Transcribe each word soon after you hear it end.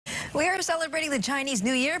We are celebrating the Chinese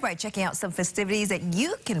New Year by checking out some festivities that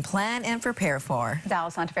you can plan and prepare for.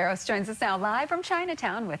 Dallas Ontiveros joins us now live from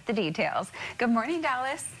Chinatown with the details. Good morning,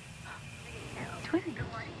 Dallas.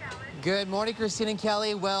 Good morning, Christine and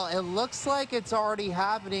Kelly. Well, it looks like it's already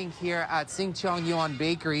happening here at Singchong Yuan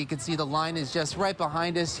Bakery. You can see the line is just right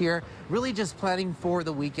behind us here, really just planning for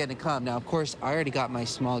the weekend to come. Now, of course, I already got my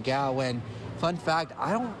small gao, and fun fact,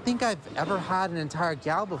 I don't think I've ever had an entire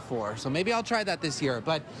gao before, so maybe I'll try that this year.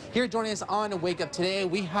 But here joining us on Wake Up Today,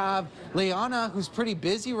 we have Leona, who's pretty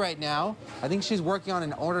busy right now. I think she's working on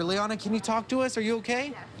an order. Leona, can you talk to us? Are you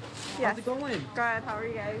okay? Yes. How's it going? Good. How are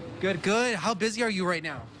you guys? Good, good. How busy are you right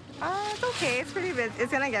now? It's okay. It's pretty busy.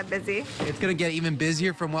 It's gonna get busy. It's gonna get even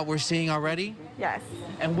busier from what we're seeing already? Yes.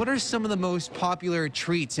 And what are some of the most popular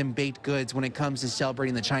treats and baked goods when it comes to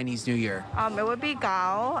celebrating the Chinese New Year? It would be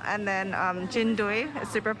gao, and then jindui is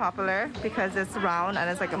super popular because it's round and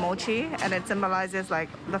it's like a mochi, and it symbolizes like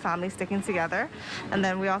the family sticking together. And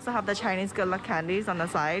then we also have the Chinese good luck candies on the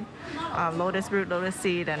side, lotus root, lotus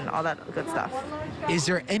seed, and all that good stuff. Is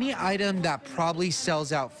there any item that probably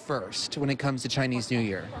sells out first when it comes to Chinese New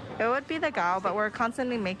Year? It would be the gao, but we're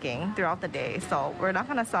constantly making throughout the day, so we're not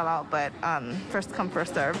gonna sell out, but first come,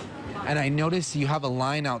 first serve. And I noticed you have a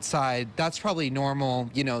line outside. That's probably normal,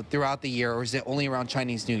 you know, throughout the year, or is it only around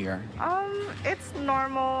Chinese New Year? It's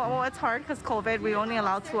normal. Well, it's hard because COVID, we only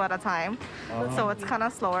allow 2 at a time. So it's kind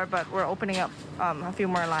of slower, but we're opening up a few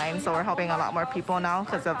more lines. So we're helping a lot more people now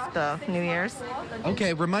because of the New Year's.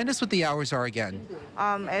 Okay, remind us what the hours are again.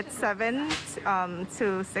 It's 7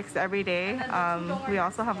 to 6 every day. We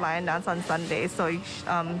also have lion dance on Sundays. So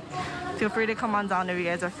feel free to come on down if you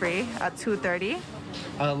guys are free at 2:30.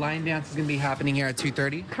 Lion dance is going to be happening here at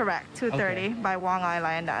 2:30? Correct, 2:30 by Wang Ai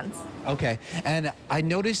Lion Dance. Okay, and I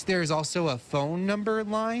noticed there's also a phone number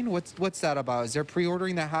line. What's that about? Is there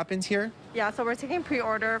pre-ordering that happens here? Yeah, so we're taking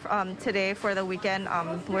pre-order today for the weekend.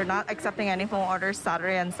 We're not accepting any phone orders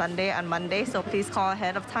Saturday and Sunday and Monday, so please call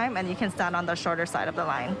ahead of time and you can stand on the shorter side of the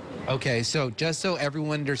line. Okay, so just so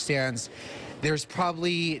everyone understands, there's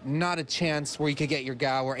probably not a chance where you could get your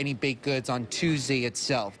gao or any baked goods on Tuesday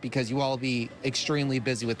itself because you all will be extremely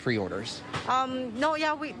busy with pre-orders. No,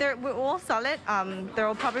 yeah, we'll sell it. There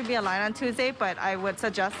will probably be a line on Tuesday, but I would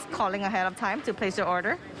suggest calling ahead of time to place your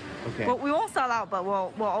order. Okay. Well, we won't sell out, but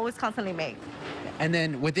we'll always constantly make. And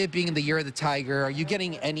then with it being the Year of the Tiger, are you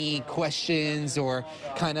getting any questions or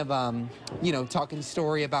kind of, you know, talking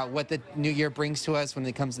story about what the New Year brings to us when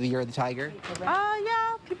it comes to the Year of the Tiger?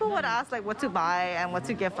 Yeah, people would ask like what to buy and what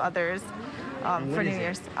to gift others for New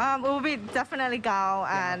Year's. It will be definitely gao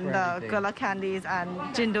and good luck candies and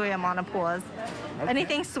jindui and manapuas. Okay.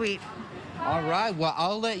 Anything sweet. All right, well,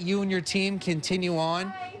 I'll let you and your team continue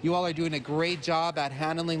on. You all are doing a great job at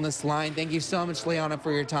handling this line. Thank you so much, Leona,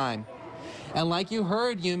 for your time. And like you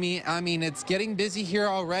heard, Yumi, I mean, it's getting busy here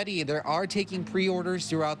already. They are taking pre-orders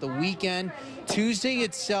throughout the weekend. Tuesday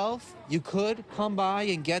itself, you could come by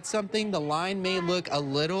and get something. The line may look a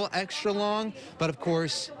little extra long, but of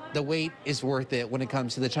course, the wait is worth it when it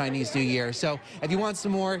comes to the Chinese New Year. So if you want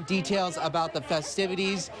some more details about the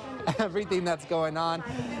festivities, everything that's going on,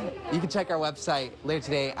 you can check our website later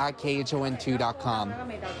today at khon2.com.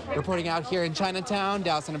 Reporting out here in Chinatown,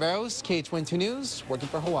 Dallas Ontiveros, KHON2 News, working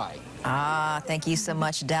for Hawaii. Thank you so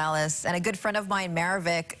much, Dallas. And a good friend of mine,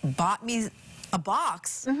 Maravik, bought me a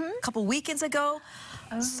box a couple weekends ago.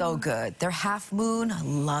 So good. They're Half Moon.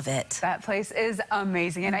 Love it. That place is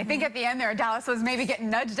amazing. And I think at the end there, Dallas was maybe getting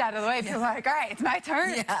nudged out of the way. People were like, all right, it's my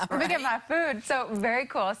turn. Yeah, Let me get my food. So very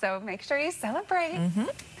cool. So make sure you celebrate.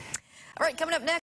 All right, coming up next.